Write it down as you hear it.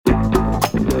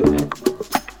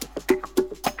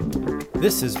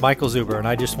This is Michael Zuber, and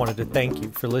I just wanted to thank you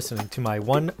for listening to my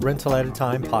One Rental at a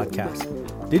Time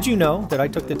podcast. Did you know that I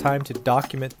took the time to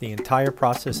document the entire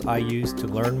process I used to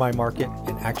learn my market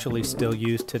and actually still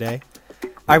use today?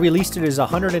 I released it as a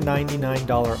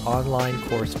 $199 online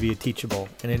course via Teachable,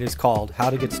 and it is called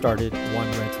How to Get Started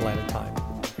One Rental at a Time.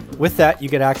 With that, you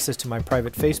get access to my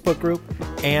private Facebook group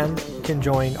and can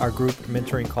join our group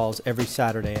mentoring calls every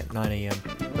Saturday at 9 a.m.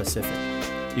 Pacific.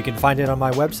 You can find it on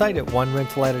my website at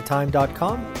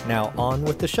onerentalatatime.com. Now on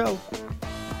with the show.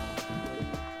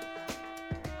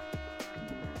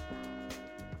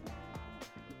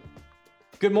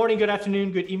 Good morning, good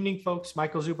afternoon, good evening, folks.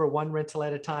 Michael Zuber, One Rental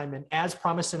at a Time. And as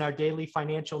promised in our daily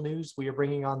financial news, we are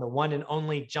bringing on the one and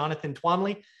only Jonathan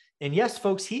Twombly. And yes,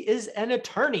 folks, he is an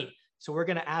attorney. So we're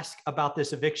going to ask about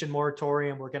this eviction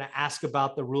moratorium. We're going to ask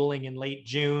about the ruling in late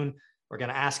June. We're going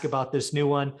to ask about this new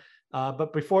one.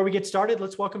 But before we get started,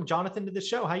 let's welcome Jonathan to the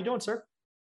show. How you doing, sir?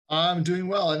 I'm doing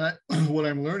well. And what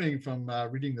I'm learning from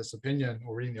reading this opinion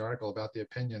or reading the article about the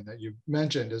opinion that you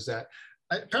mentioned is that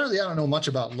apparently I don't know much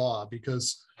about law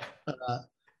because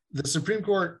the Supreme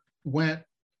Court went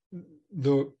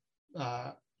differently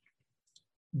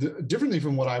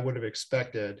from what I would have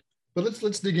expected. But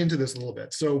let's dig into this a little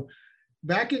bit. So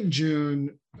back in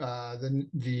June,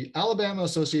 the Alabama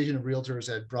Association of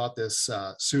Realtors had brought this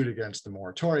suit against the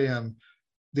moratorium.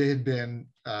 They had been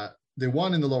they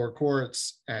won in the lower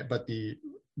courts, but the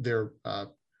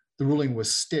ruling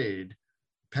was stayed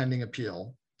pending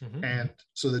appeal. Mm-hmm. And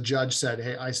so the judge said,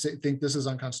 "Hey, I think this is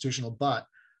unconstitutional, but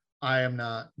I'm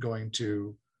going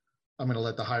to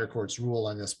let the higher courts rule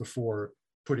on this before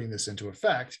putting this into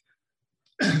effect."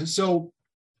 So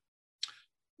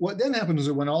what then happened was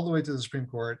it went all the way to the Supreme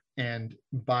Court, and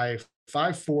by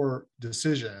 5-4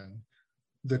 decision,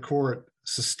 the court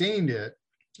sustained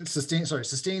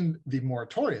the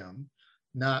moratorium,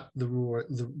 not the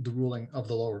ruling of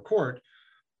the lower court.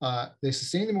 They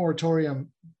sustained the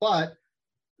moratorium, but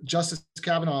Justice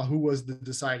Kavanaugh, who was the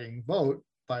deciding vote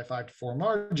by 5-4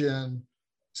 margin,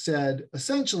 said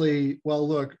essentially, "Well,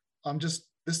 look,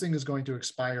 this thing is going to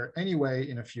expire anyway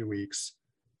in a few weeks,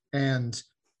 and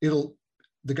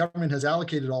the government has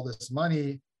allocated all this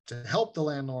money to help the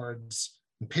landlords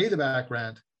and pay the back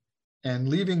rent, and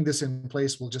leaving this in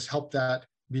place will just help that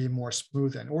be more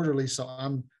smooth and orderly. So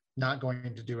I'm not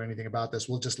going to do anything about this.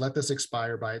 We'll just let this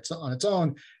expire on its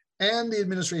own." And the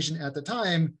administration at the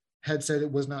time had said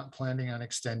it was not planning on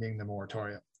extending the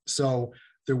moratorium. So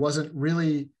there wasn't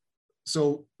really,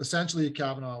 so essentially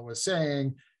Kavanaugh was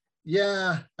saying,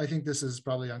 yeah, I think this is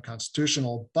probably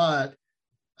unconstitutional, but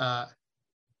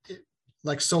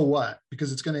so what?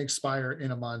 Because it's going to expire in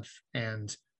a month,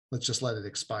 and let's just let it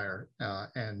expire.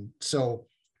 And so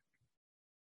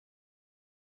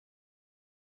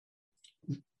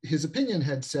his opinion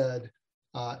had said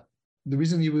the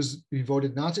reason he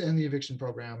voted not to end the eviction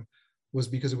program was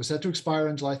because it was set to expire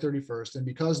on July 31st, and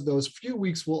because those few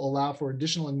weeks will allow for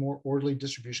additional and more orderly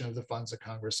distribution of the funds that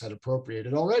Congress had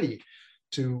appropriated already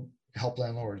to help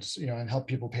landlords, and help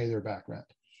people pay their back rent.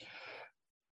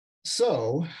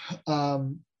 So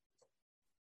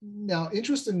now,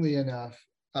 interestingly enough,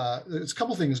 there's a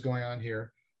couple things going on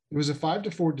here. It was a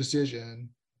 5-4 decision.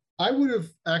 I would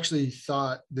have actually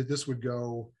thought that this would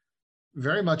go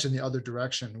very much in the other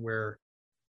direction, where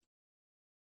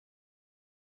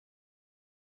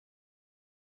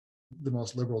the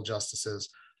most liberal justices,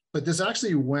 but this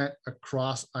actually went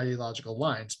across ideological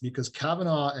lines, because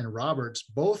Kavanaugh and Roberts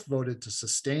both voted to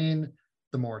sustain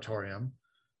the moratorium,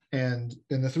 and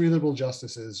the 3 liberal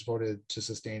justices voted to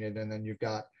sustain it. And then you've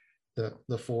got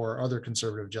the 4 other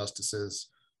conservative justices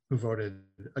who voted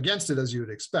against it, as you would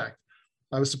expect.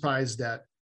 I was surprised that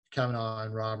Kavanaugh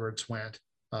and Roberts went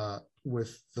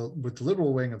with the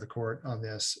liberal wing of the court on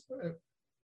this,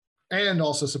 and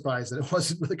also surprised that it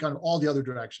wasn't really kind of all the other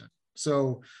direction.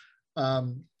 So now,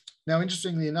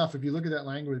 interestingly enough, if you look at that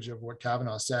language of what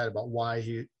Kavanaugh said about why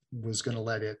he was going to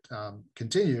let it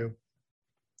continue,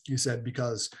 he said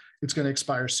because it's going to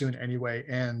expire soon anyway,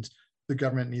 and the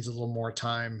government needs a little more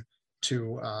time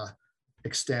to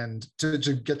extend, to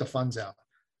get the funds out.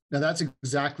 Now, that's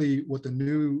exactly what the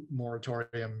new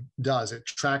moratorium does. It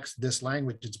tracks this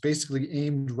language. It's basically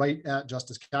aimed right at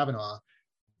Justice Kavanaugh,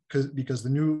 because the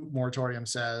new moratorium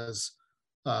says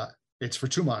it's for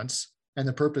 2 months, and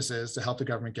the purpose is to help the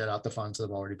government get out the funds that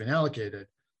have already been allocated.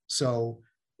 So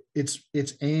it's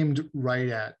aimed right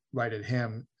at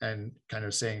him, and kind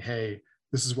of saying, "Hey,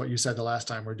 this is what you said the last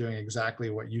time. We're doing exactly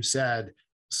what you said.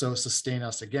 So sustain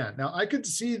us again." Now, I could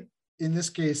see in this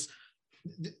case,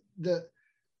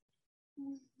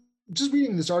 just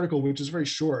reading this article, which is very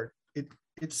short,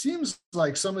 it seems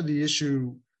like some of the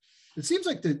issue it seems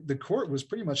like the court was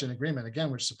pretty much in agreement,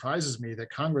 again, which surprises me, that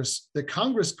Congress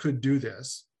could do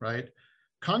this, right?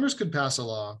 Congress could pass a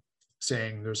law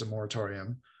saying there's a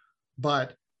moratorium,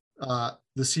 but the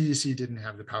CDC didn't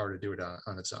have the power to do it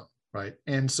on its own, right?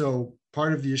 And so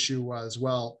part of the issue was,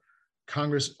 well,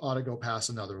 Congress ought to go pass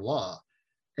another law.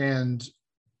 And,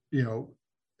 you know,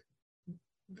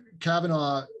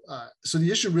 Kavanaugh, so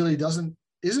the issue really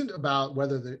isn't about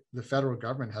whether the federal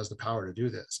government has the power to do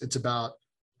this. It's about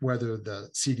whether the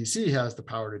CDC has the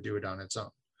power to do it on its own.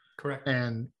 Correct.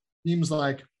 And it seems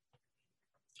like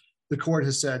the court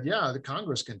has said, yeah, the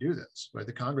Congress can do this, right?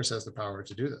 The Congress has the power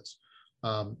to do this.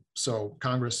 So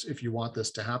Congress, if you want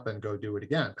this to happen, go do it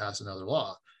again, pass another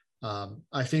law.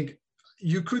 I think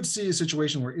you could see a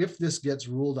situation where if this gets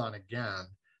ruled on again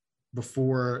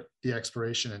before the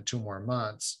expiration in 2 more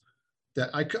months, that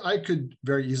I could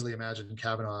very easily imagine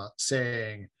Kavanaugh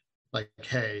saying, like,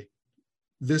 hey,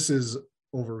 this is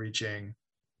overreaching,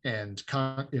 and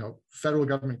federal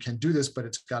government can do this, but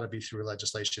it's got to be through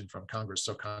legislation from Congress.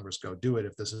 So Congress, go do it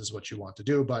if this is what you want to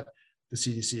do. But the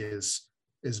CDC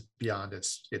is beyond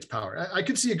its power. I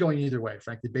could see it going either way,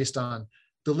 frankly, based on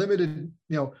the limited,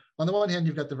 on the one hand,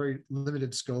 you've got the very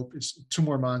limited scope. It's 2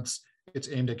 more months. It's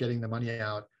aimed at getting the money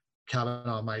out.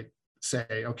 Kavanaugh might say,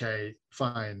 okay,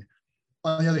 fine.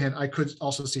 On the other hand, I could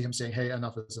also see him saying, hey,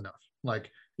 enough is enough.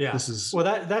 Like, yeah, this is. Well,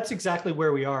 that's exactly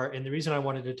where we are. And the reason I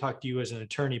wanted to talk to you as an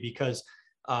attorney, because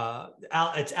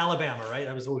it's Alabama, right?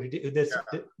 That was what we did.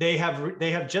 They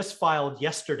have just filed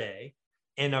yesterday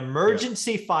an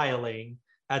emergency filing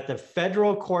at the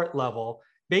federal court level,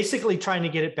 basically trying to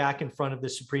get it back in front of the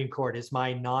Supreme Court. Is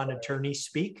my non-attorney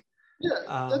speak?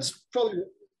 Yeah, that's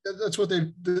what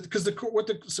they, because what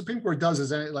the Supreme Court does is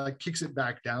then it like kicks it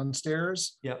back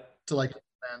downstairs. Yep. To like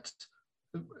implement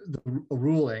the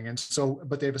ruling. And so,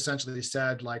 but they've essentially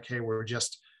said, like, hey, we're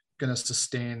just going to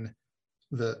sustain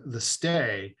the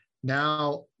stay.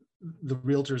 Now the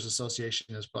Realtors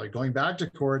Association is probably going back to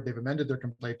court. They've amended their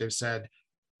complaint. They've said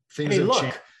things have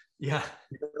changed. Yeah,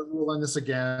 rule on this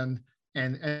again.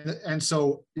 And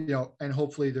so, and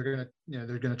hopefully they're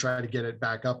going to try to get it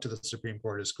back up to the Supreme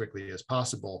Court as quickly as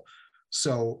possible.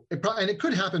 So it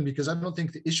could happen, because I don't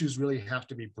think the issues really have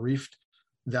to be briefed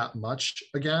that much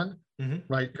again,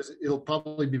 right? Because it'll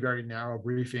probably be very narrow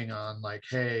briefing on, like,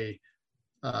 hey,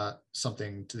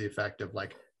 something to the effect of,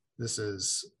 like, this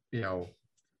is,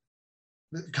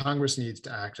 Congress needs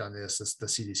to act on this. The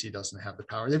CDC doesn't have the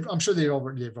power. I'm sure they've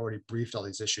already briefed all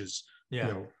these issues,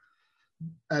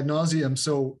 ad nauseum.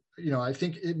 So, I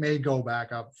think it may go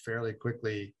back up fairly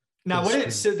quickly. Now,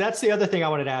 so that's the other thing I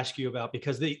wanted to ask you about,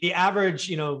 because the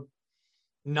average,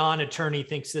 non-attorney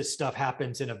thinks this stuff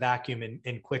happens in a vacuum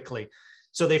and quickly.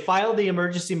 So they filed the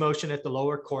emergency motion at the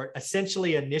lower court,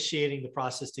 essentially initiating the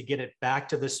process to get it back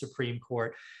to the Supreme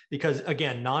Court, because,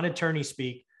 again, non-attorney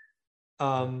speak,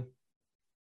 the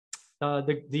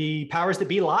powers that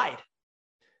be lied.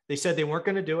 They said they weren't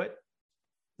going to do it.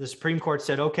 The Supreme Court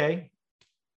said, okay,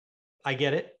 I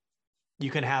get it. You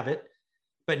can have it.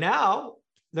 But now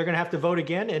they're going to have to vote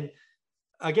again. And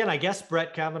again, I guess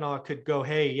Brett Kavanaugh could go,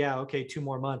 hey, yeah, okay, 2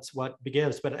 more months, what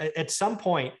gives? But at some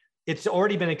point, it's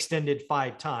already been extended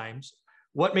 5 times.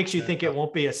 What makes you think it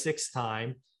won't be a 6th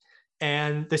time?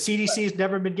 And the CDC has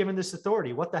never been given this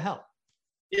authority. What the hell?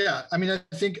 Yeah, I mean,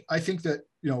 I think that,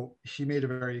 he made a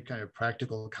very kind of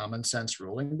practical, common sense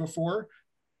ruling before,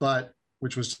 but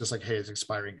which was just like, hey, it's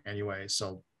expiring anyway,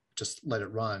 so just let it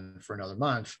run for another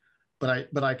month. But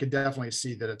I could definitely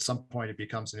see that at some point it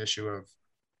becomes an issue of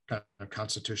kind of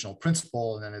constitutional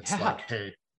principle, and then it's like,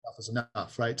 hey, enough is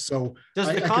enough, right? So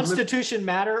does the Constitution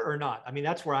matter or not? I mean,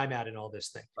 that's where I'm at in all this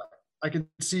thing. I could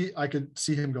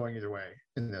see him going either way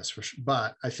in this, for sure.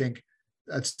 But I think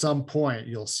at some point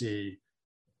you'll see,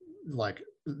 like,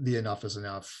 the enough is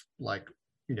enough, like,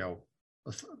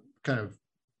 kind of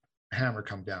hammer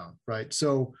come down, right?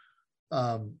 So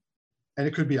and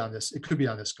it could be on this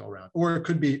go around, or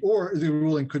the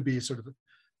ruling could be sort of,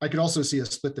 I could also see a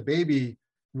split the baby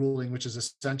ruling, which is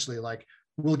essentially like,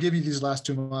 we'll give you these last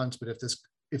 2 months, but if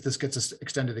this gets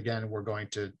extended again, we're going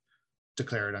to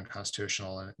declare it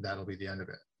unconstitutional, and that'll be the end of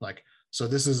it. Like, so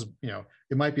this is,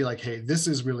 it might be like, hey, this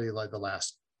is really like the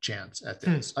last chance at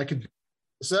this.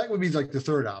 So that would be like the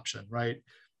third option, right?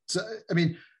 So, I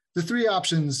mean, the 3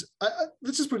 options,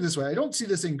 let's just put it this way. I don't see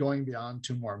this thing going beyond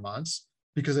 2 more months,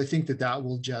 because I think that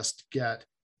will just get,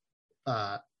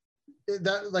 that,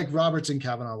 like, Roberts and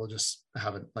Kavanaugh will just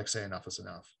have it, like, say enough is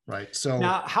enough, right? So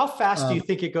now, how fast do you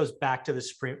think it goes back to the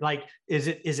Supreme? Like, is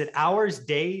it hours,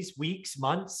 days, weeks,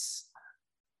 months?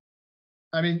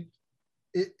 I mean,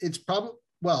 it's probably,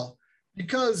 well,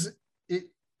 because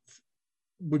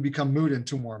would become moot in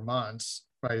 2 more months,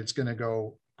 right? It's going to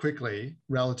go quickly,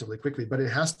 relatively quickly, but it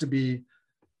has to be,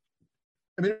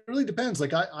 I mean, it really depends.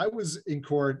 Like I was in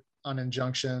court on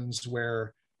injunctions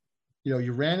where,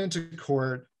 you ran into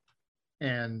court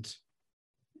and,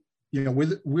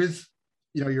 with,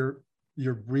 your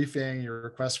briefing, your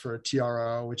request for a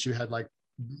TRO, which you had like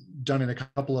done in a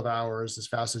couple of hours as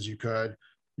fast as you could,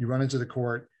 you run into the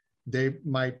court, they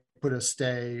might put a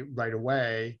stay right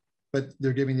away, but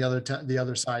they're giving the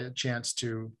other side a chance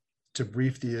to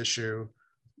brief the issue.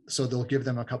 So they'll give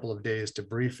them a couple of days to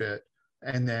brief it.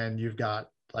 And then you've got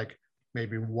like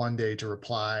maybe 1 day to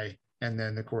reply. And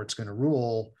then the court's going to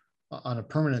rule on a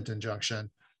permanent injunction.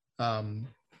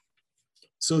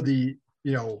 So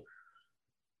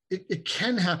it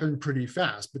can happen pretty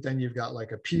fast, but then you've got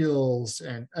like appeals.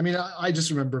 And I mean, I just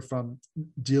remember from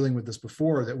dealing with this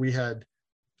before that we had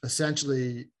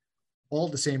essentially all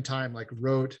at the same time, like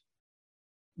wrote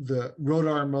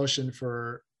our motion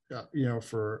for,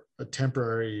 for a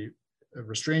temporary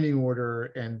restraining order.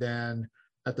 And then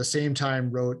at the same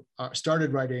time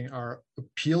started writing our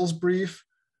appeals brief,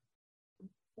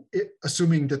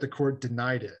 assuming that the court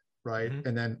denied it, right? Mm-hmm.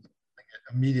 And then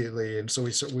immediately. And so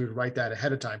we would write that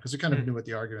ahead of time because we kind of knew what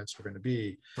the arguments were going to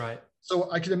be. Right. So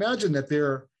I can imagine that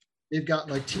they've got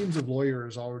like teams of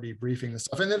lawyers already briefing this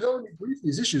stuff, and they've already briefed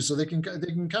these issues, so they can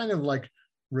kind of like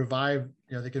revive,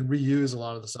 they can reuse a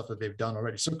lot of the stuff that they've done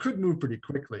already. So it could move pretty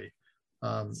quickly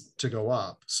to go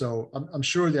up. So I'm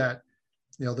sure that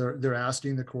they're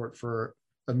asking the court for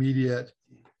immediate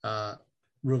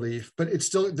relief, but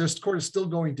this court is still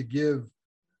going to give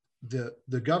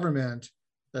the government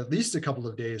at least a couple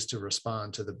of days to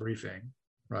respond to the briefing,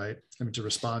 right? I mean, to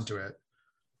respond to it.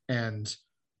 And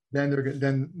then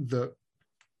the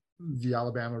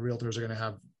Alabama realtors are going to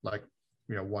have like,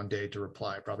 1 day to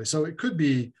reply probably. So it could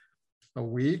be a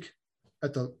week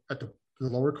at the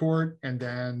lower court, and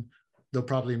then they'll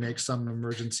probably make some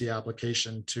emergency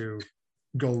application to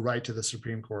go right to the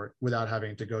Supreme Court without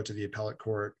having to go to the appellate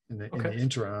court in the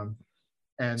interim.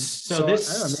 And so this,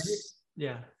 I don't know, maybe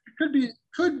yeah,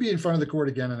 could be in front of the court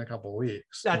again in a couple of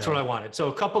weeks. That's what I wanted. So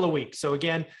a couple of weeks. So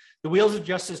again, the wheels of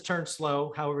justice turn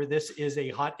slow. However, this is a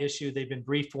hot issue. They've been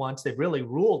briefed once. They've really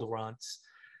ruled once.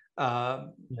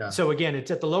 So again,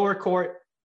 it's at the lower court,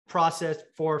 process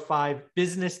 4 or 5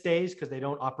 business days because they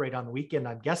don't operate on the weekend,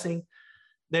 I'm guessing.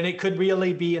 Then it could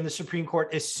really be in the Supreme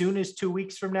Court as soon as 2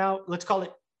 weeks from now. Let's call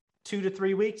it 2 to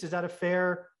 3 weeks. Is that a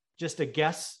fair, just a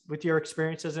guess with your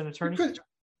experience as an attorney?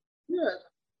 Yeah,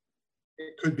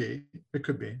 it could be. It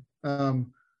could be.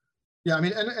 Yeah, I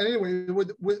mean, and anyway,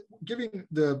 with giving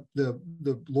the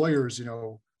lawyers,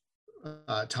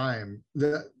 time,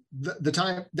 the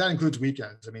time that includes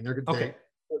weekends. I mean, the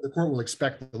court will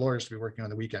expect the lawyers to be working on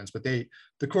the weekends, but the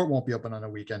court won't be open on a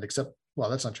weekend except, well,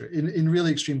 that's not true. In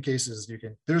really extreme cases,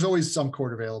 there's always some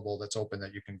court available that's open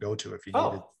that you can go to if you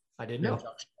need it. I didn't know.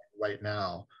 Right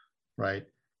now, right?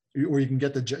 Or you can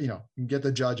get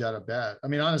the judge out of bed. I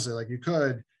mean, honestly, like you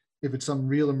could, if it's some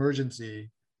real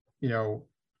emergency,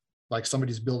 like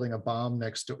somebody's building a bomb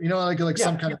next to, like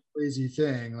some kind of crazy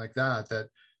thing like that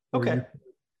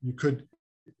you could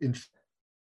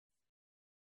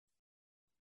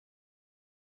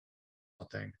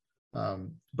something.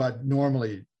 But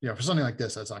normally, for something like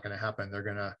this, that's not going to happen. They're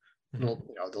going to,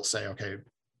 they'll say, okay,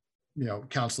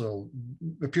 counselor will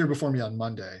appear before me on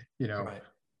Monday, Right.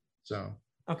 So.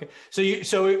 Okay. So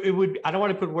it would, I don't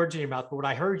want to put words in your mouth, but what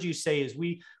I heard you say is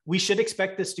we should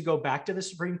expect this to go back to the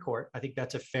Supreme Court. I think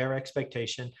that's a fair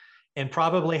expectation, and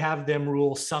probably have them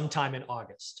rule sometime in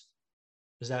August.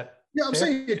 Is that? Yeah, I'm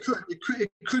saying it could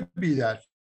be that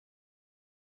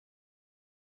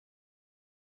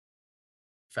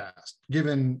fast,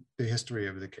 given the history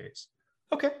of the case.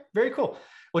 Okay, very cool.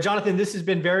 Well, Jonathan, this has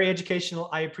been very educational.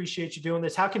 I appreciate you doing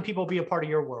this. How can people be a part of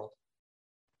your world?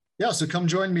 Yeah, so come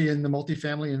join me in the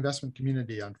multifamily investment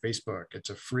community on Facebook. It's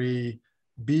a free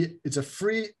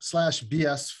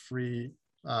 /BS free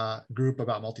group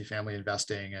about multifamily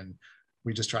investing, and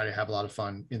we just try to have a lot of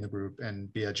fun in the group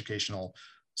and be educational.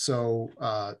 So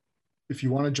if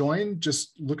you want to join,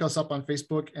 just look us up on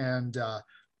Facebook, and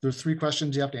there's 3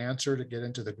 questions you have to answer to get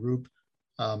into the group.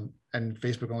 And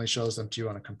Facebook only shows them to you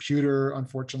on a computer,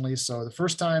 unfortunately. So the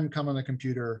first time, come on a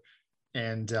computer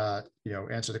and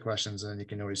answer the questions, and then you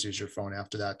can always use your phone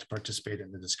after that to participate in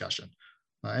the discussion.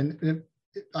 I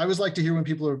always like to hear when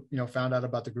people are found out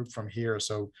about the group from here.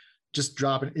 So just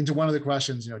drop it into one of the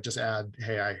questions. Just add,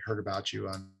 "Hey, I heard about you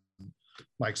on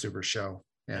Mike Zuber's show,"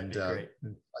 and I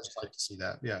just like to see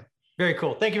that. Yeah. Very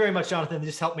cool. Thank you very much, Jonathan.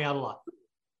 This helped me out a lot.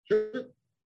 Sure.